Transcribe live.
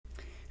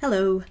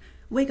Hello,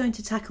 we're going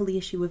to tackle the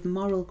issue of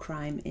moral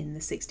crime in the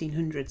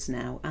 1600s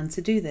now, and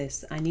to do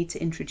this I need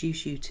to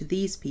introduce you to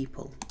these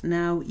people.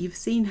 Now, you've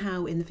seen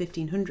how in the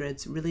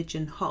 1500s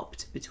religion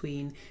hopped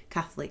between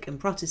Catholic and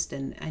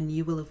Protestant, and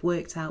you will have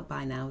worked out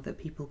by now that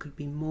people could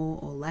be more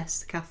or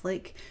less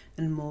Catholic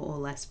and more or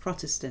less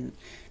Protestant.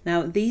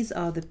 Now, these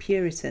are the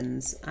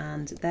Puritans,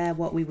 and they're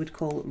what we would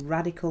call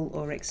radical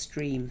or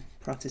extreme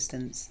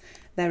Protestants.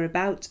 They're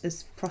about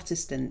as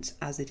Protestant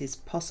as it is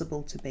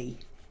possible to be.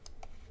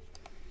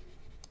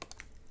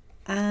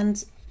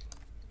 And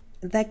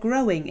they're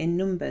growing in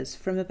numbers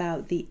from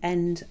about the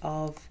end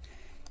of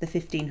the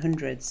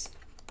 1500s,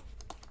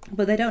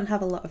 but they don't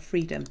have a lot of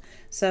freedom.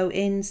 So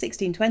in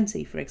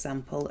 1620, for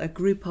example, a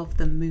group of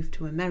them moved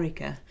to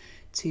America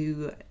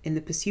in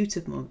the pursuit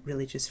of more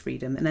religious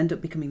freedom and end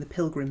up becoming the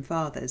Pilgrim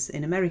Fathers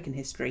in American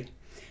history.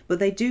 But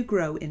they do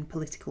grow in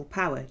political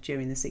power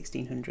during the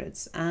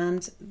 1600s,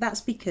 and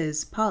that's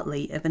because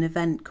partly of an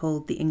event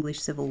called the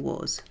English Civil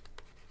Wars.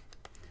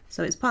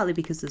 So it's partly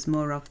because there's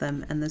more of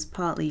them, and there's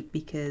partly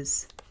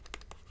because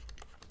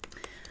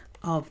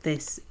of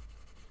this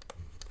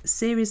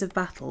series of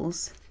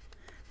battles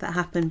that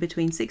happened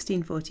between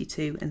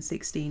 1642 and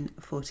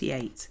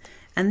 1648.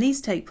 And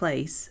these take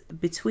place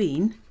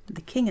between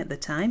the king at the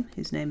time,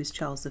 whose name is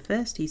Charles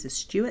I, he's a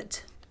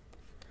Stuart,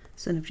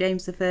 son of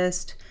James I,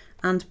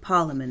 and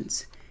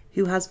Parliament,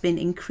 who has been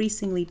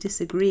increasingly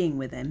disagreeing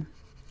with him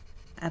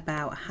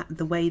about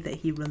the way that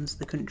he runs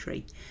the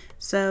country.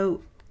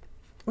 So,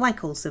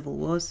 like all civil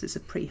wars, it's a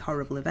pretty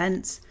horrible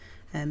event.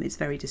 It's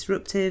very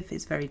disruptive,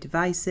 it's very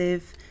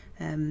divisive.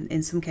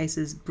 In some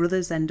cases,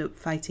 brothers end up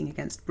fighting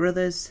against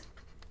brothers,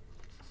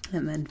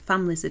 and then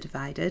families are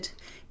divided,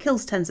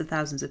 kills tens of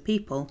thousands of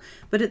people,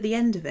 but at the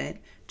end of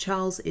it,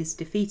 Charles is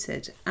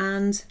defeated,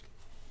 and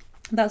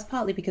that's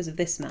partly because of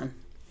this man.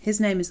 His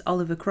name is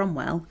Oliver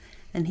Cromwell,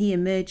 and he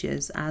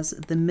emerges as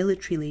the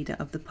military leader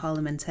of the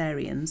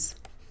parliamentarians,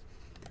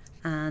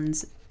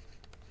 and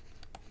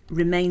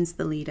remains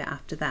the leader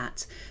after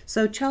that.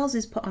 So Charles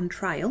is put on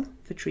trial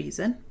for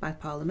treason by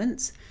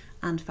Parliament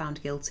and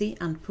found guilty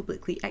and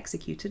publicly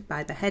executed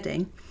by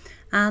beheading.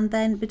 And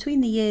then between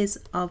the years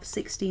of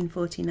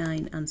 1649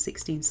 and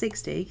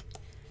 1660,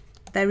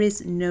 there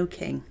is no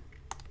king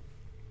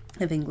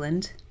of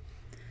England,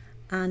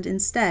 and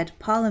instead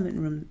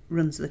Parliament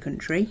runs the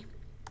country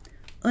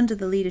under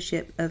the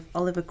leadership of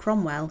Oliver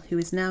Cromwell, who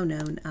is now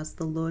known as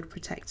the Lord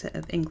Protector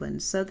of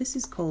England. So this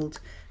is called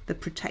the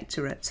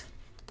Protectorate.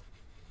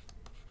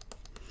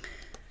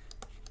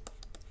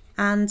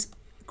 And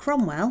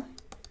Cromwell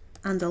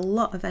and a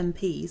lot of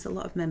MPs, a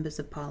lot of members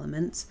of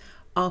Parliament,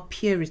 are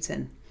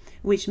Puritan,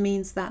 which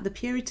means that the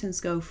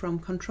Puritans go from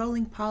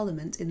controlling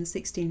Parliament in the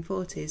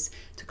 1640s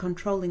to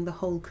controlling the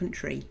whole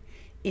country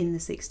in the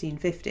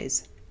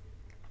 1650s.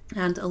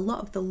 And a lot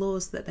of the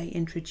laws that they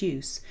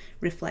introduce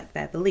reflect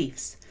their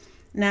beliefs.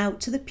 Now,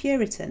 to the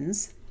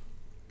Puritans,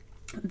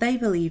 they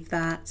believe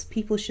that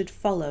people should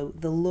follow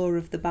the law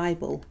of the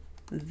Bible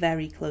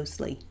very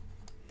closely.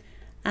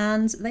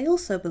 And they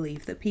also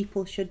believe that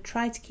people should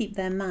try to keep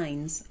their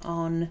minds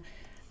on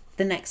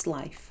the next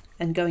life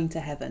and going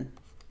to heaven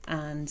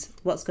and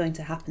what's going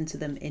to happen to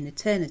them in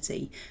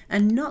eternity,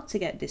 and not to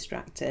get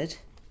distracted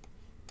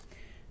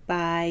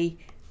by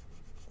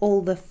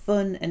all the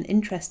fun and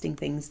interesting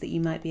things that you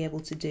might be able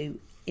to do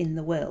in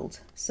the world.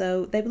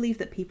 So they believe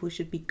that people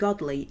should be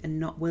godly and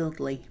not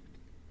worldly.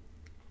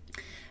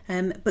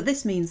 But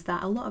this means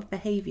that a lot of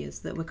behaviours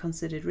that were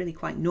considered really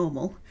quite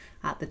normal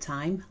at the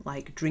time,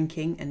 like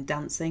drinking and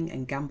dancing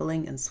and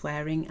gambling and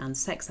swearing and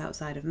sex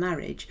outside of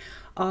marriage,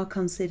 are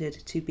considered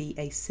to be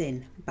a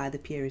sin by the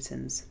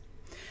Puritans.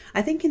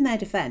 I think in their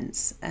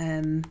defence,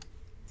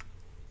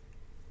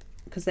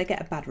 because they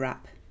get a bad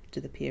rap to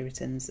the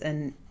Puritans,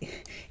 and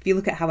if you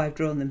look at how I've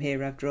drawn them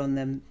here, I've drawn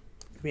them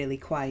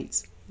really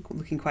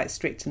looking quite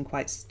strict and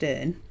quite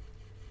stern.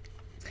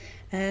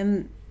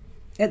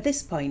 At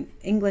this point,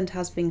 England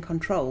has been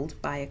controlled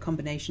by a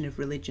combination of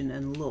religion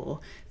and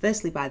law,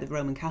 firstly by the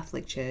Roman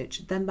Catholic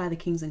Church, then by the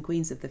kings and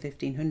queens of the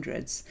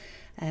 1500s.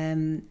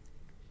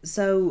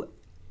 So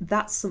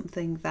that's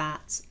something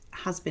that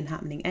has been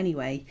happening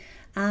anyway,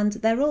 and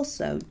they're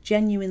also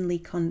genuinely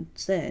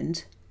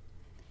concerned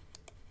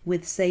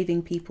with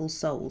saving people's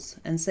souls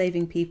and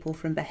saving people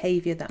from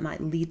behaviour that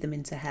might lead them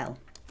into hell.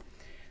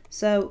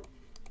 So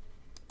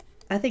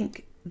I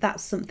think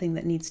that's something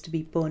that needs to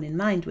be borne in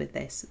mind with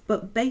this.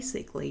 But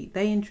basically,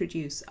 they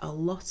introduce a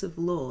lot of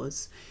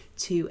laws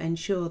to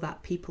ensure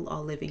that people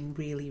are living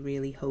really,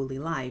 really holy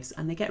lives,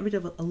 and they get rid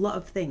of a lot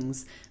of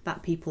things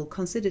that people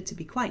considered to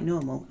be quite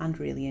normal and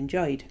really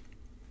enjoyed.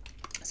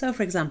 So,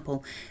 for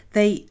example,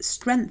 they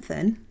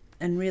strengthen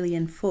and really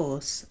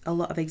enforce a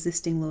lot of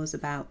existing laws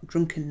about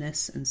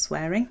drunkenness and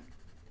swearing.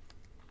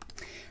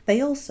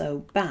 They also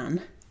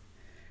ban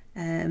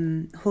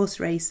horse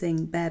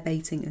racing, bear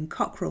baiting and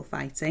cockerel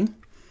fighting,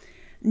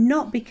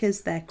 not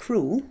because they're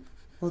cruel,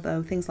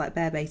 although things like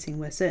bear baiting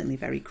were certainly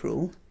very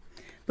cruel,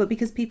 but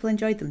because people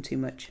enjoyed them too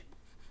much,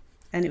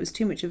 and it was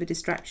too much of a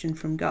distraction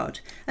from God.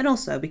 And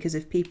also because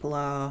if people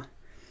are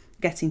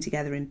getting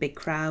together in big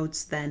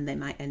crowds, then they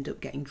might end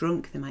up getting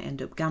drunk, they might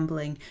end up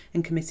gambling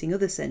and committing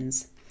other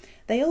sins.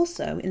 They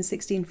also, in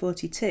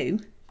 1642,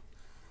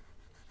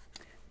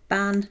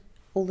 ban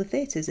all the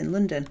theatres in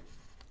London,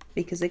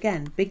 because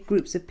again, big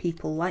groups of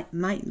people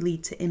might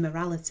lead to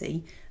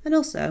immorality, and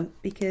also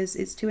because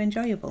it's too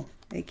enjoyable.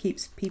 It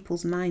keeps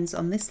people's minds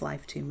on this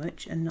life too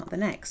much and not the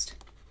next.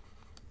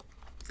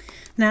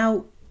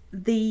 Now,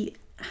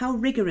 how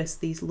rigorous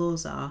these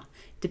laws are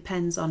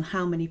depends on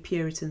how many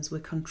Puritans were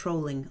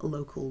controlling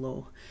local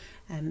law.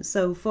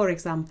 So, for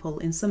example,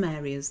 in some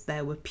areas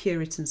there were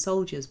Puritan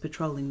soldiers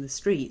patrolling the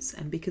streets,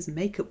 and because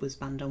makeup was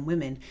banned on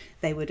women,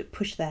 they would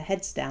push their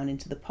heads down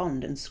into the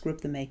pond and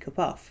scrub the makeup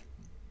off.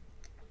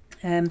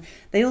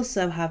 They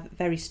also have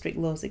very strict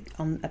laws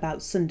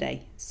about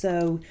Sunday.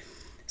 So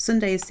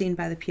Sunday is seen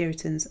by the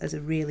Puritans as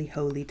a really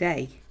holy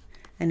day,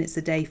 and it's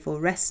a day for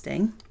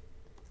resting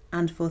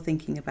and for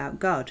thinking about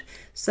God.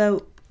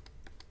 So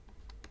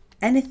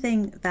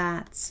anything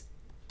that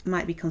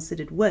might be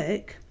considered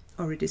work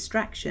or a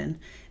distraction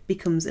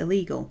becomes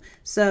illegal.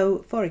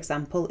 So, for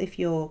example, if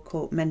you're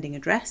caught mending a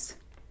dress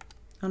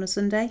on a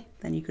Sunday,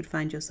 then you could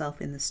find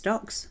yourself in the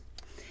stocks.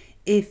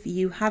 If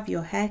you have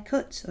your hair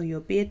cut or your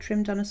beard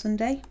trimmed on a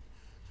Sunday,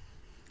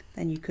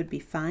 then you could be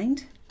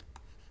fined.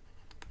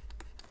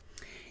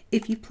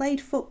 If you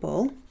played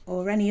football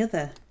or any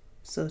other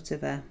sort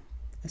of a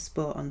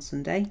sport on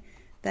Sunday,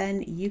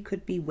 then you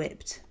could be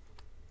whipped.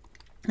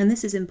 And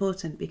this is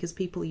important because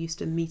people used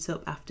to meet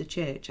up after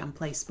church and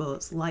play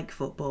sports like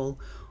football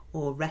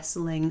or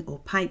wrestling or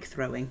pike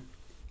throwing.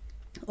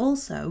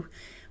 Also,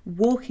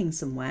 walking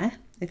somewhere,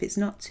 if it's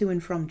not to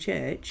and from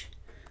church,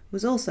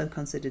 was also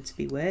considered to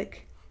be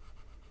work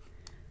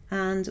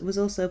and was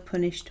also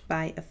punished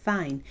by a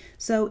fine.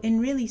 So in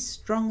really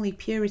strongly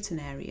Puritan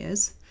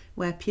areas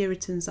where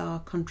Puritans are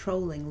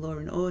controlling law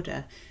and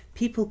order,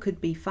 people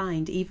could be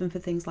fined even for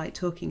things like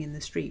talking in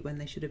the street when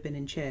they should have been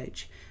in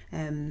church.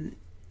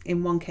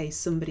 In one case,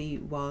 somebody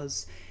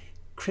was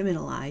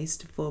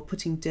criminalised for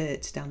putting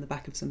dirt down the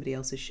back of somebody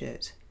else's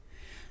shirt.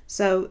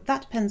 So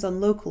that depends on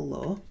local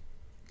law.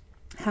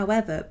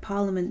 However,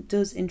 Parliament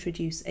does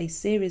introduce a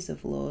series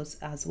of laws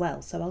as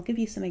well. So I'll give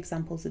you some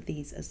examples of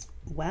these as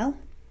well.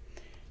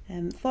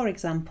 For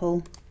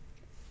example,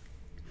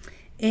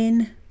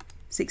 in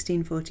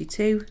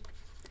 1642,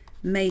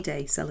 May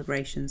Day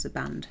celebrations are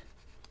banned.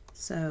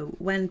 So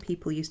when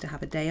people used to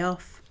have a day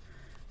off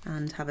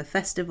and have a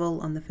festival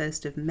on the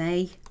 1st of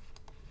May,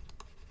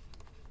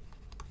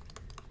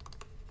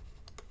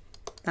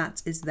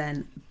 that is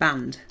then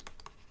banned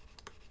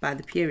by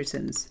the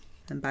Puritans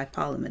and by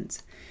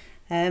Parliament.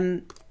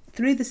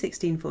 Through the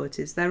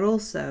 1640s, they're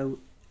also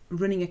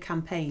running a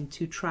campaign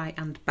to try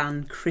and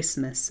ban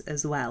Christmas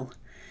as well.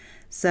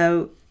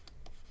 So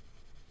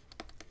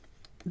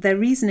their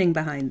reasoning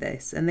behind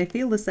this, and they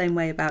feel the same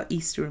way about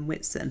Easter and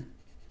Whitsun,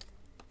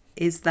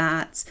 is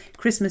that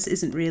Christmas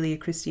isn't really a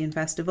Christian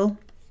festival.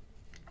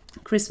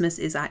 Christmas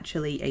is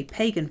actually a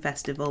pagan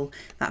festival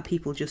that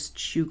people just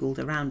shuggled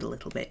around a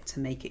little bit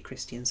to make it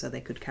Christian so they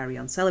could carry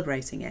on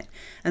celebrating it.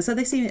 And so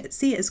they see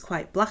it as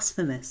quite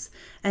blasphemous,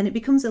 and it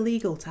becomes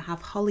illegal to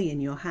have holly in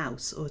your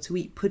house or to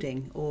eat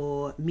pudding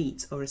or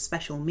meat or a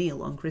special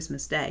meal on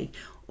Christmas Day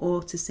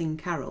or to sing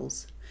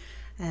carols.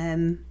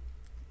 And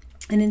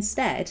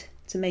instead,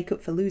 to make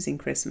up for losing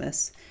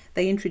Christmas,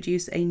 they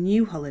introduce a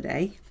new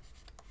holiday,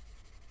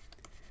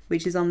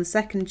 which is on the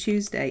second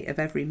Tuesday of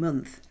every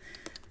month.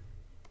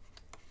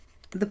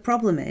 The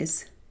problem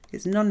is,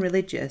 it's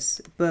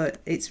non-religious, but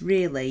it's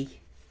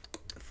really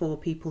for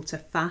people to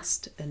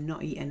fast and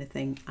not eat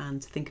anything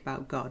and think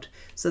about God.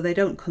 So they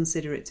don't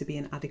consider it to be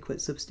an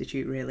adequate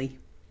substitute, really.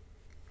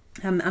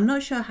 I'm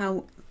not sure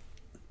how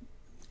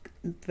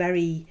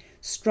very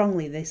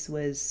strongly this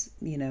was,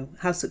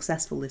 how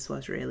successful this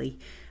was, really.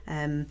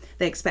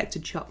 They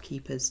expected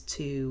shopkeepers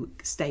to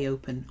stay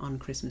open on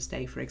Christmas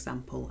Day, for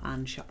example,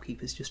 and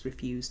shopkeepers just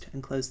refused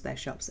and closed their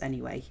shops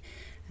anyway.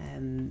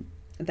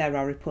 There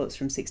are reports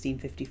from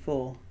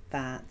 1654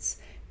 that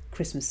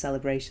Christmas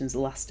celebrations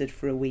lasted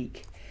for a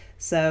week.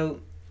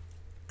 So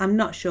I'm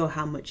not sure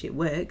how much it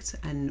worked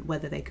and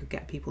whether they could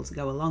get people to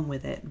go along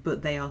with it,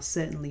 but they are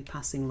certainly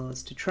passing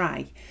laws to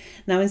try.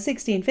 Now in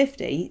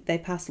 1650, they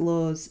passed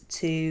laws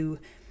to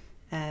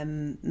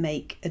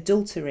make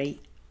adultery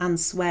and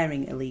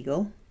swearing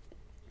illegal.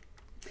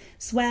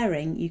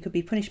 Swearing, you could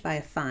be punished by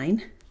a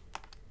fine,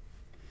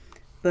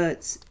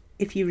 but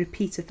if you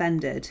repeat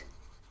offended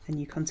and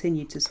you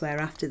continued to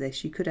swear after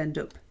this, you could end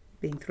up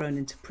being thrown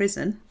into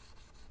prison.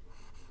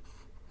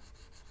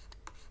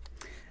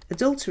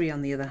 Adultery,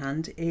 on the other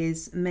hand,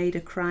 is made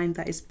a crime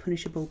that is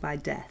punishable by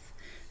death.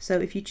 So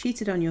if you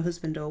cheated on your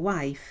husband or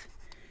wife,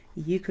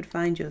 you could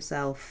find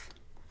yourself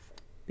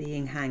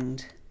being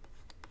hanged.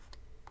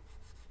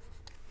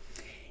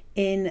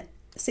 In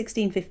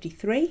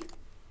 1653,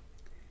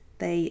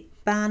 they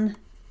ban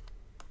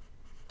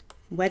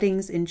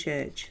weddings in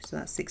church. So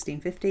that's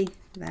 1650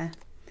 there.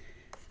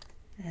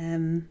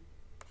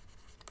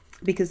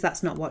 Because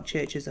that's not what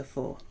churches are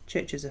for.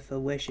 Churches are for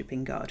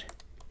worshipping God.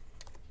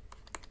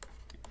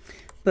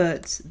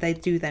 but they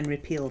do then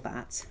repeal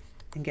that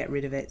and get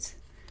rid of it,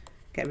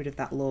 get rid of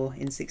that law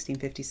in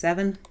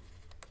 1657.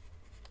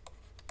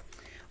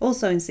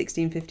 Also in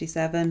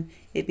 1657,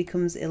 it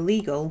becomes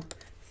illegal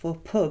for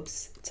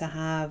pubs to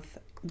have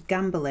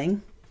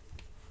gambling.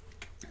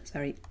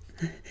 Sorry,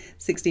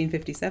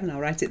 1657, I'll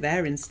write it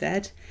there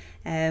instead.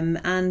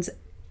 And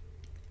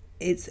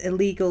it's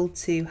illegal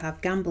to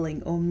have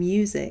gambling or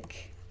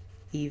music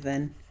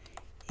even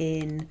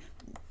in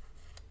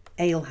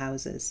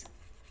alehouses.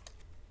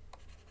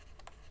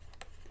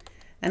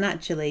 And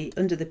actually,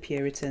 under the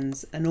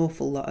Puritans, an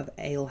awful lot of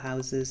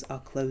alehouses are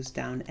closed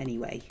down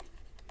anyway,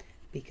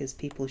 because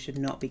people should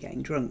not be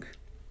getting drunk.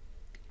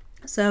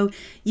 So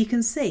you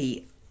can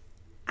see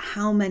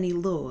how many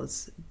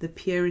laws the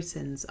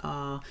Puritans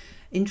are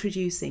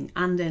introducing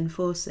and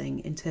enforcing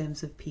in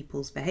terms of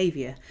people's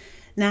behaviour.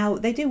 Now,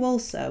 they do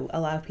also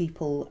allow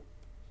people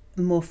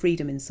more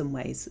freedom in some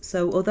ways.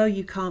 So although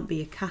you can't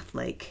be a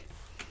Catholic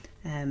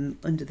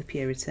under the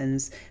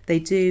Puritans, they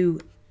do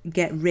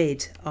get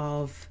rid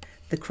of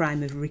the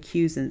crime of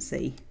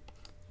recusancy,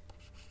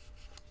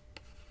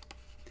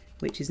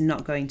 which is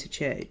not going to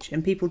church.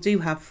 And people do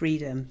have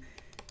freedom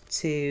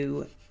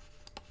to,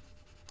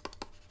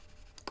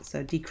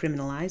 so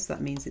decriminalise,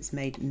 that means it's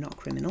made not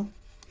criminal.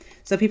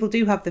 So people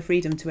do have the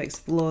freedom to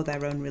explore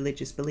their own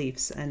religious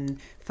beliefs and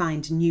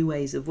find new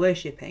ways of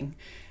worshipping,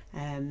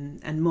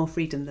 and more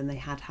freedom than they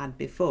had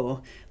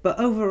before. But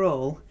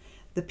overall,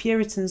 the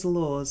Puritans'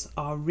 laws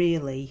are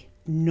really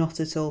not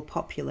at all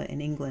popular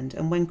in England.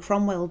 And when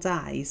Cromwell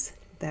dies,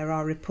 there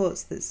are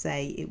reports that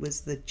say it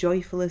was the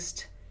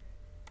joyfulest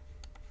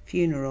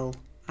funeral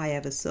I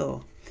ever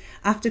saw.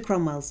 After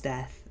Cromwell's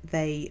death,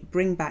 they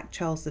bring back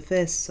Charles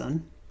I's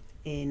son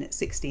in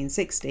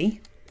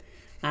 1660,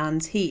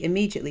 and he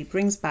immediately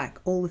brings back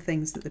all the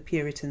things that the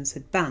Puritans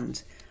had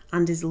banned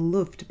and is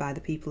loved by the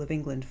people of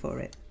England for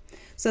it.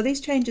 So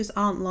these changes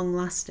aren't long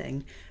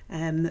lasting,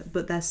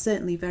 but they're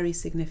certainly very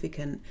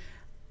significant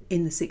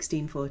in the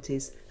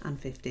 1640s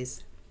and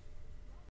 50s.